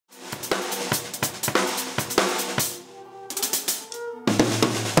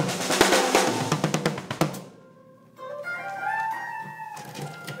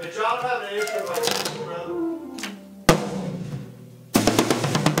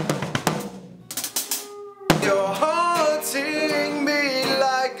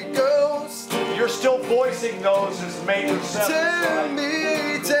voicing those is major seven. Tear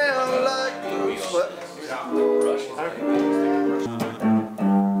me down like what?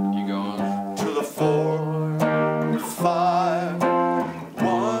 You going To the 4, 5,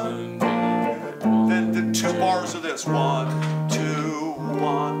 1. Then the 2 bars of this. 1, 2,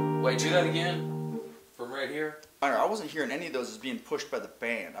 1. Wait, do that again? From right here? I wasn't hearing any of those as being pushed by the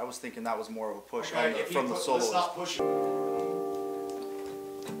band. I was thinking that was more of a push from the Let's solos. not push it.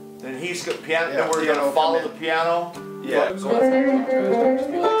 Then he's got piano. Yeah, then we're piano gonna follow the come in. piano. Yeah. So that's not good.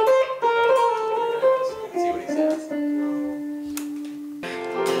 See what he says.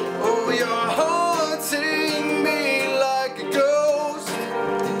 Oh, you're haunting me like a ghost.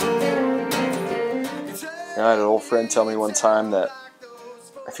 I had an old friend tell me one time that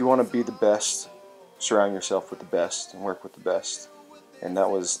if you want to be the best, surround yourself with the best and work with the best. And that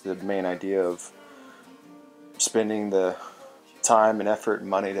was the main idea of spending the time and effort and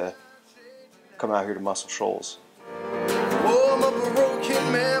money to come out here to Muscle Shoals. Oh, I'm a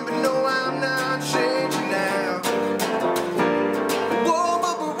broken man, but no, I'm not changing now. Oh, I'm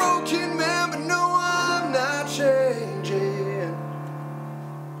a broken man, but no, I'm not changing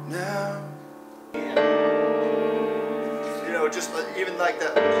now. You know, just even like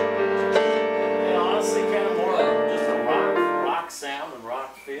that. And honestly, kind of more like just a rock sound and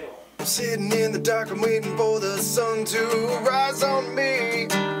rock feel. I'm sitting in the dark, I'm waiting for the sun to rise on me.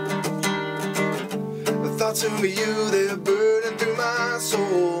 The thoughts of you, they're burning through my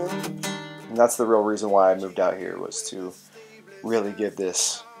soul. And that's the real reason why I moved out here, was to really give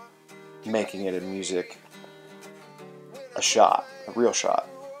this making it in music a shot, a real shot.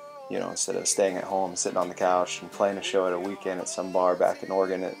 You know, instead of staying at home, sitting on the couch and playing a show at a weekend at some bar back in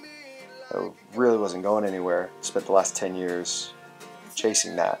Oregon, it really wasn't going anywhere. Spent the last 10 years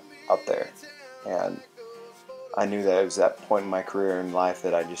chasing that out there, and I knew that it was that point in my career and life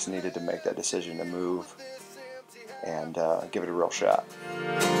that I just needed to make that decision to move and give it a real shot.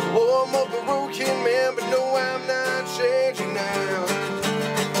 Oh, I'm a broken man, but no, I'm not changing now.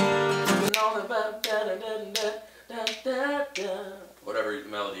 Whatever the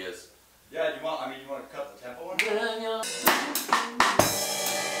melody is. Yeah, you want to cut the tempo on?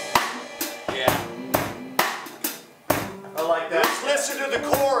 Yeah. I like that. Let's listen to the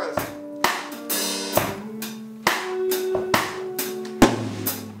chorus.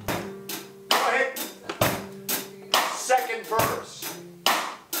 Go ahead. Second verse.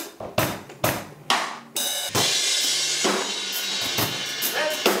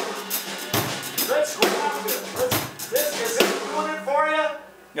 Let's grab it. Is this doing it for you?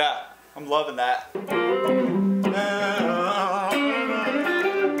 Yeah, I'm loving that.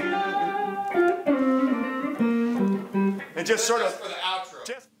 And just sort of For the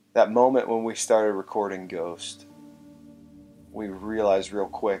outro. That moment when we started recording Ghost, we realized real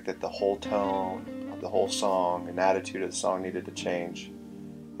quick that the whole tone of the whole song and attitude of the song needed to change.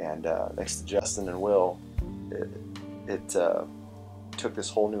 And thanks to Justin and Will, it took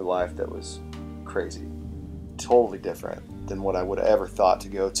this whole new life that was crazy, totally different than what I would have ever thought to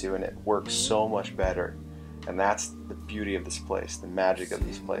go to, and it works so much better. And that's the beauty of this place, the magic of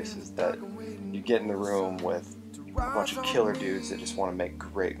these places, that you get in the room with a bunch of killer dudes that just want to make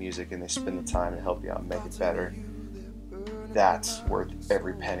great music, and they spend the time to help you out and make it better. That's worth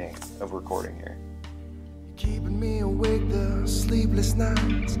every penny of recording here. Keeping me awake, the sleepless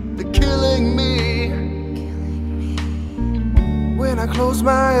nights, they're killing me. When I close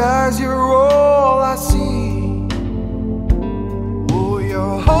my eyes, you're all I see. Oh,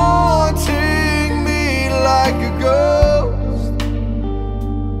 you're haunting me like a ghost.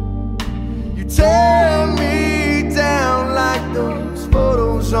 You tear me down like those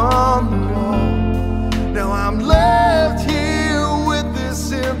photos on the wall. Now I'm left here with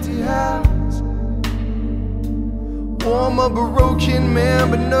this empty house. Oh, I'm a broken man,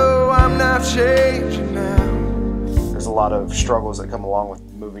 but no, I'm not changing now. There's a lot of struggles that come along with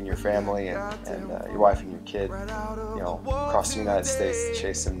moving your family and your wife and your kid, you know, across the United States to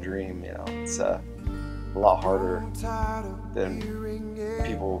chase some dream. You know, it's a lot harder than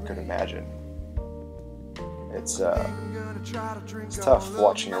people could imagine. It's tough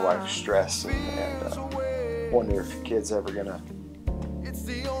watching your wife stress and wonder if your kid's ever gonna,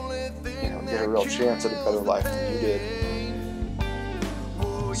 you know, get a real chance at a better life than you did.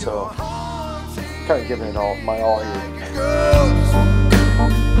 So, kind of giving it all my all here.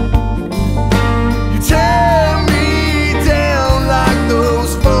 You tear me down like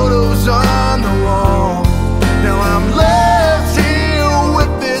those photos on the wall. Now I'm left here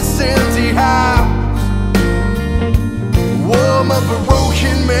with this empty house. Oh, I'm a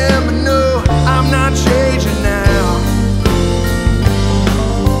broken man, but no, I'm not changing.